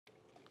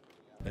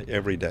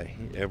every day,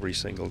 every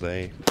single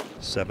day,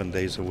 7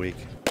 days a week.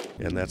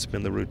 And that's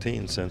been the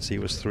routine since he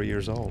was 3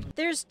 years old.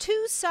 There's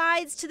two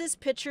sides to this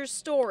pitcher's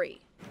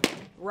story,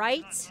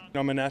 right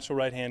I'm a natural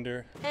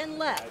right-hander. and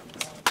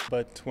left.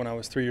 But when I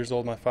was 3 years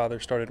old, my father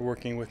started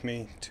working with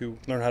me to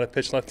learn how to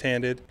pitch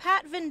left-handed.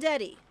 Pat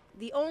Venditte,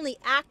 the only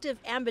active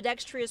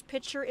ambidextrous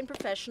pitcher in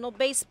professional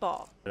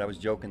baseball. I was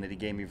joking that he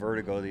gave me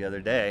vertigo the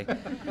other day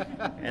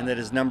and that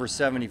his number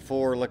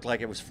 74 looked like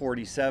it was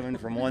 47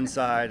 from one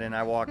side, and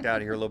I walked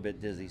out here a little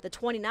bit dizzy. The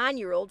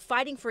 29-year-old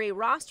fighting for a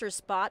roster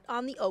spot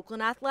on the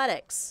Oakland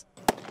Athletics.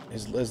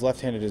 His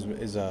left-handed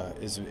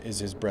is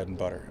his bread and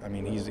butter. I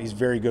mean, he's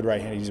very good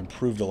right-handed. He's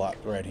improved a lot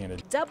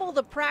right-handed. Double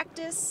the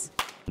practice.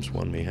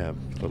 One may have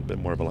a little bit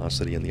more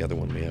velocity and the other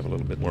one may have a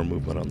little bit more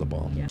movement on the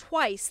ball.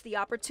 Twice the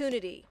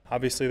opportunity.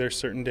 Obviously, there's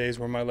certain days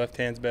where my left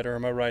hand's better or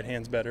my right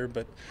hand's better,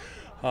 but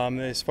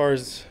as far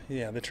as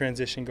the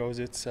transition goes,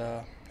 it's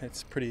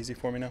pretty easy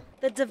for me now.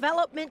 The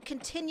development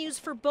continues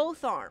for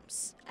both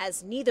arms,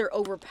 as neither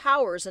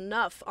overpowers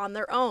enough on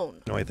their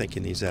own. No, I think he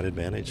needs that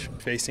advantage.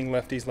 Facing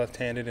lefties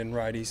left-handed and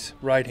righties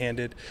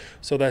right-handed,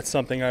 so that's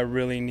something I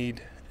really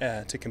need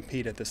to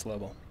compete at this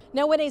level.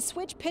 Now, when a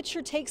switch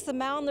pitcher takes the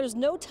mound, there's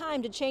no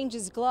time to change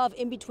his glove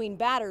in between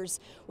batters,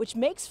 which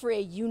makes for a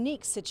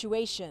unique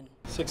situation.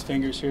 6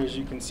 fingers here, as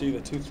you can see,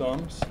 the 2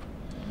 thumbs.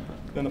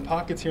 Then the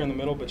pocket's here in the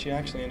middle, but you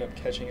actually end up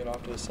catching it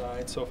off to the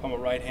side. So if I'm a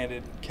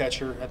right-handed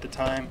catcher at the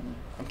time,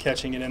 I'm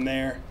catching it in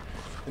there,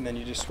 and then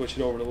you just switch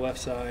it over to the left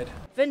side.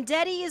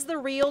 Venditte is the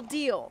real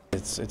deal.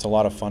 It's a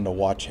lot of fun to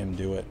watch him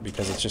do it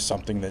because it's just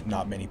something that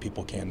not many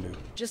people can do.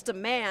 Just a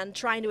man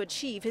trying to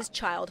achieve his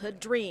childhood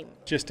dream.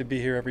 Just to be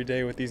here every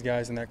day with these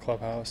guys in that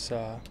clubhouse,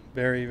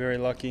 very, very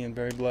lucky and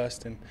very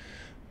blessed, and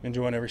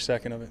enjoying every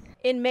second of it.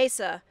 In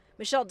Mesa,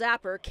 Michelle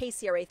Dapper,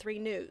 KCRA-3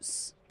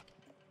 News.